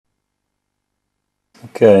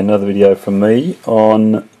Okay, another video from me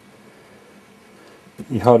on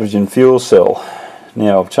the hydrogen fuel cell.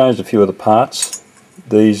 Now I've changed a few of the parts.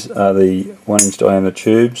 These are the 1-inch diameter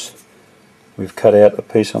tubes. We've cut out a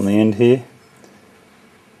piece on the end here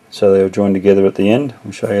so they'll join together at the end.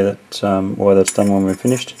 I'll show you that why that's done when we're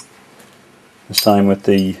finished. The same with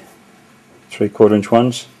the 3/4 inch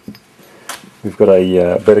ones. We've got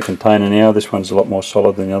a better container now. This one's a lot more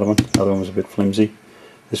solid than the other one. The other one was a bit flimsy.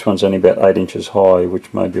 This one's only about 8 inches high,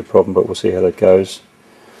 which may be a problem, but we'll see how that goes.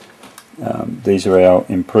 These are our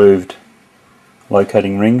improved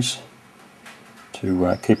locating rings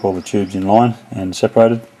to keep all the tubes in line and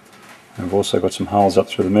separated. And we've also got some holes up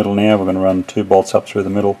through the middle now. We're going to run 2 bolts up through the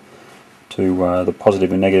middle to the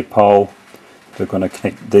positive and negative pole. We're going to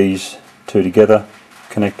connect these two together,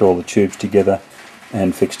 connect all the tubes together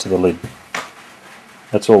and fix to the lid.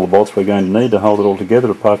 That's all the bolts we're going to need to hold it all together,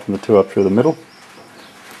 apart from the 2 up through the middle.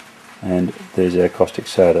 And there's our caustic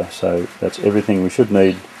soda. So that's everything we should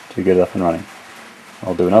need to get it up and running.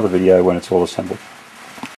 I'll do another video when it's all assembled.